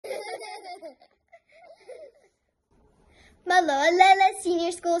Maloalela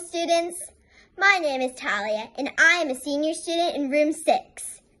Senior School students. My name is Talia, and I am a senior student in room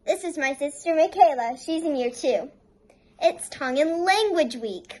 6. This is my sister Michaela. She's in year 2. It's Tongan Language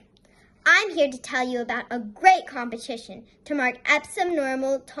Week. I'm here to tell you about a great competition to mark Epsom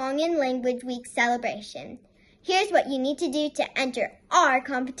Normal Tongan Language Week celebration. Here's what you need to do to enter our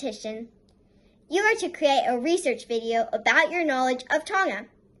competition. You are to create a research video about your knowledge of Tonga.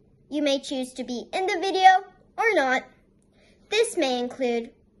 You may choose to be in the video or not. This may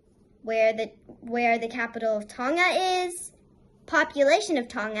include where the capital of Tonga is, population of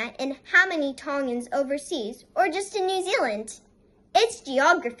Tonga, and how many Tongans overseas or just in New Zealand. Its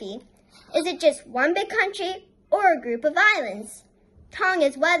geography. Is it just one big country or a group of islands?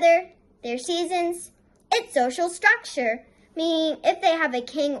 Tonga's weather, their seasons, its social structure, meaning if they have a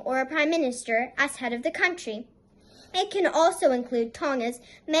king or a prime minister as head of the country. It can also include Tonga's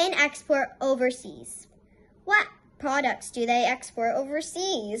main export overseas. What products do they export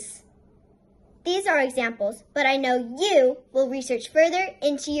overseas? These are examples, but I know you will research further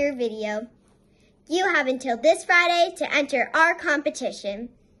into your video. You have until this Friday to enter our competition.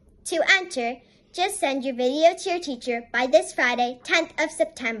 To enter, just send your video to your teacher by this Friday, 10th of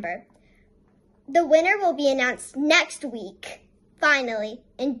September. The winner will be announced next week. Finally,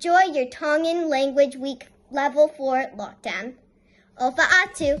 enjoy your Tongan Language Week Level 4 lockdown. Ofa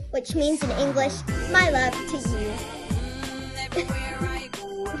atu, which means in English, my love to you.